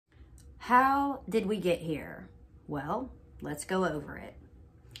How did we get here? Well, let's go over it.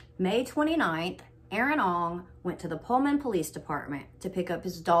 May 29th, Aaron Aung went to the Pullman Police Department to pick up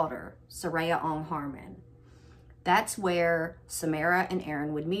his daughter, Seraya Aung Harmon. That's where Samara and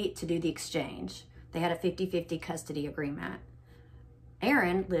Aaron would meet to do the exchange. They had a 50-50 custody agreement.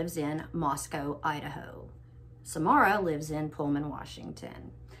 Aaron lives in Moscow, Idaho. Samara lives in Pullman,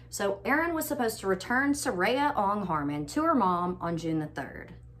 Washington. So Aaron was supposed to return Seraya Aung Harmon to her mom on June the 3rd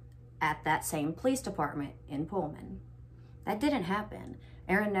at that same police department in Pullman. That didn't happen.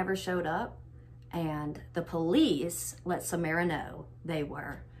 Aaron never showed up, and the police let Samara know they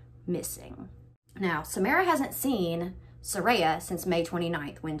were missing. Now, Samara hasn't seen Seraya since May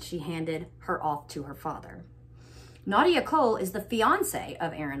 29th when she handed her off to her father. Nadia Cole is the fiance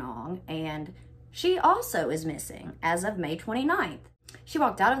of Aaron Aung, and she also is missing as of May 29th. She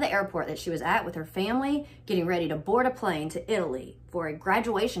walked out of the airport that she was at with her family, getting ready to board a plane to Italy for a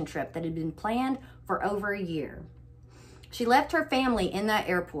graduation trip that had been planned for over a year. She left her family in that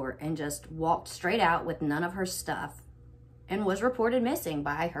airport and just walked straight out with none of her stuff and was reported missing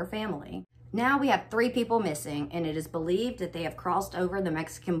by her family. Now we have 3 people missing, and it is believed that they have crossed over the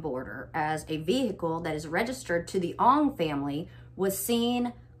Mexican border, as a vehicle that is registered to the Aung family was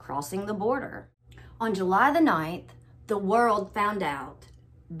seen crossing the border. On July the 9th, the world found out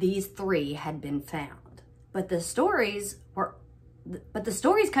these 3 had been found. But the stories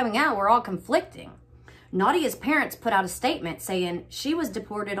coming out were all conflicting. Nadia's parents put out a statement saying she was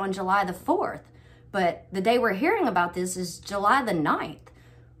deported on July the 4th, but the day we're hearing about this is July the 9th.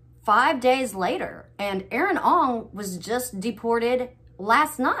 5 days later, and Aaron Aung was just deported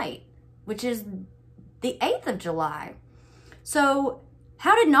last night, which is the 8th of July. So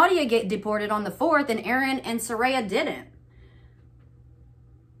how did Nadia get deported on the 4th and Aaron and Seraya didn't?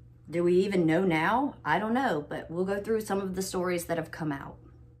 Do we even know now? I don't know, but we'll go through some of the stories that have come out.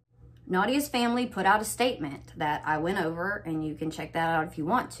 Nadia's family put out a statement that I went over, and you can check that out if you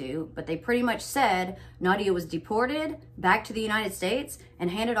want to, but they pretty much said Nadia was deported back to the United States and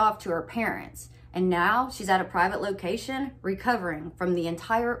handed off to her parents. And now she's at a private location recovering from the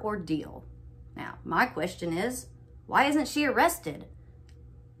entire ordeal. Now, my question is, why isn't she arrested?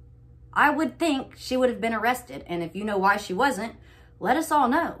 I would think she would have been arrested, and if you know why she wasn't, let us all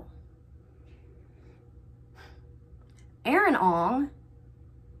know. Aaron Aung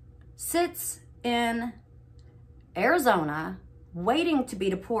sits in Arizona waiting to be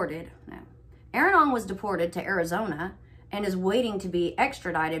deported. No. Aaron Aung was deported to Arizona and is waiting to be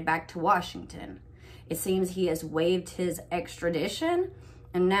extradited back to Washington. It seems he has waived his extradition,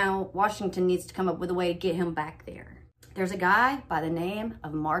 and now Washington needs to come up with a way to get him back there. There's a guy by the name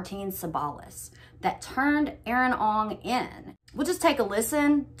of Martin Sabalis that turned Aaron Aung in. We'll just take a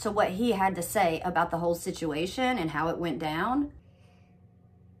listen to what he had to say about the whole situation and how it went down.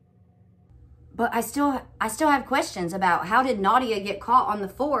 But I still have questions about how did Nadia get caught on the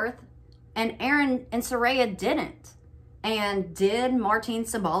 4th and Aaron and Seraya didn't? And did Martin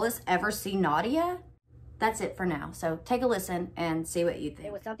Sabalis ever see Nadia? That's it for now. So take a listen and see what you think.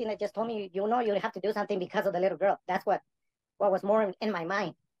 It was something that just told me, you know, you have to do something because of the little girl. That's what was more in my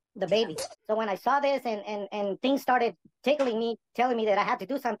mind, the baby. So when I saw this and things started tickling me, telling me that I had to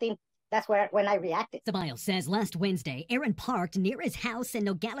do something, that's when I reacted. Ceballos says last Wednesday, Aaron parked near his house in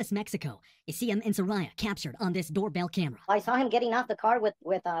Nogales, Mexico. You see him and Seraya captured on this doorbell camera. I saw him getting off the car with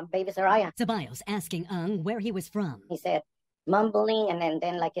baby Seraya. Ceballos asking Aung where he was from. He said, mumbling, and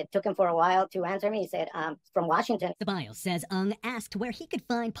then like it took him for a while to answer me. He said, from Washington. Ceballos says Aung asked where he could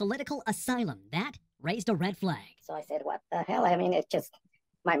find political asylum. That raised a red flag. So I said, what the hell? I mean,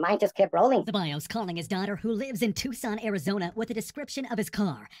 my mind just kept rolling. Ceballos calling his daughter, who lives in Tucson, Arizona, with a description of his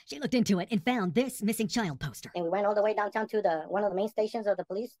car. She looked into it and found this missing child poster. And we went all the way downtown to one of the main stations of the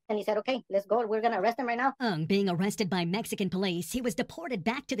police. And he said, okay, let's go. We're going to arrest him right now. Aung being arrested by Mexican police, he was deported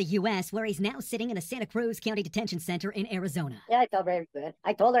back to the U.S., where he's now sitting in a Santa Cruz County Detention Center in Arizona. Yeah, I felt very good.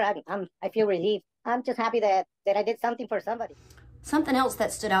 I told her I feel relieved. I'm just happy that I did something for somebody. Something else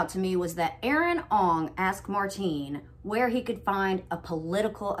that stood out to me was that Aaron Aung asked Martin where he could find a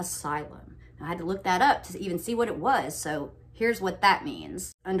political asylum. I had to look that up to even see what it was, so here's what that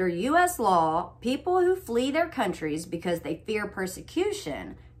means. Under U.S. law, people who flee their countries because they fear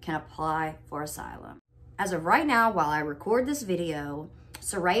persecution can apply for asylum. As of right now, while I record this video,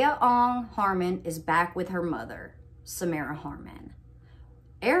 Seraya Aung Harmon is back with her mother, Samara Harmon.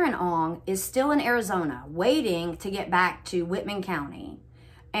 Aaron Aung is still in Arizona, waiting to get back to Whitman County.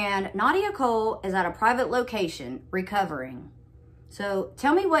 And Nadia Cole is at a private location, recovering. So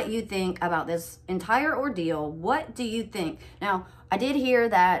tell me what you think about this entire ordeal. What do you think? Now, I did hear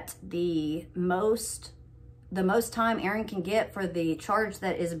that the most time Aaron can get for the charge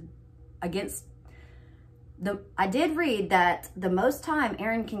that is against I did read that the most time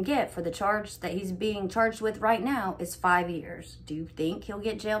Aaron can get for the charge that he's being charged with right now is 5 years. Do you think he'll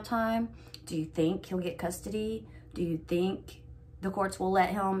get jail time? Do you think he'll get custody? Do you think the courts will let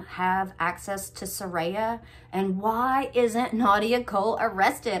him have access to Seraya? And why isn't Nadia Cole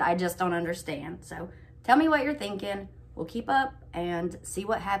arrested? I just don't understand. So tell me what you're thinking. We'll keep up and see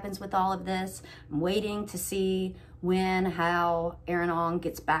what happens with all of this. I'm waiting to see how Aaron Aung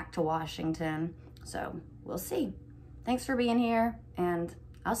gets back to Washington. So we'll see. Thanks for being here, and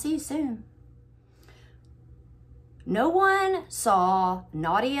I'll see you soon. No one saw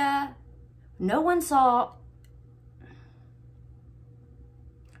Nadia. No one saw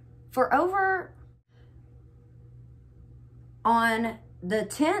for over on the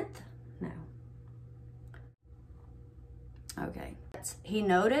 10th. No. Okay. He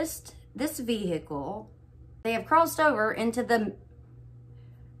noticed this vehicle. They have crossed over into the...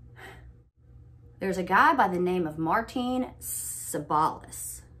 There's a guy by the name of Martin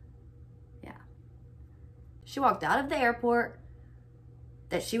Sabalis. Yeah. She walked out of the airport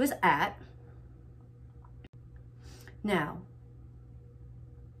that she was at. Now,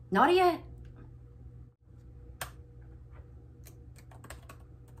 Nadia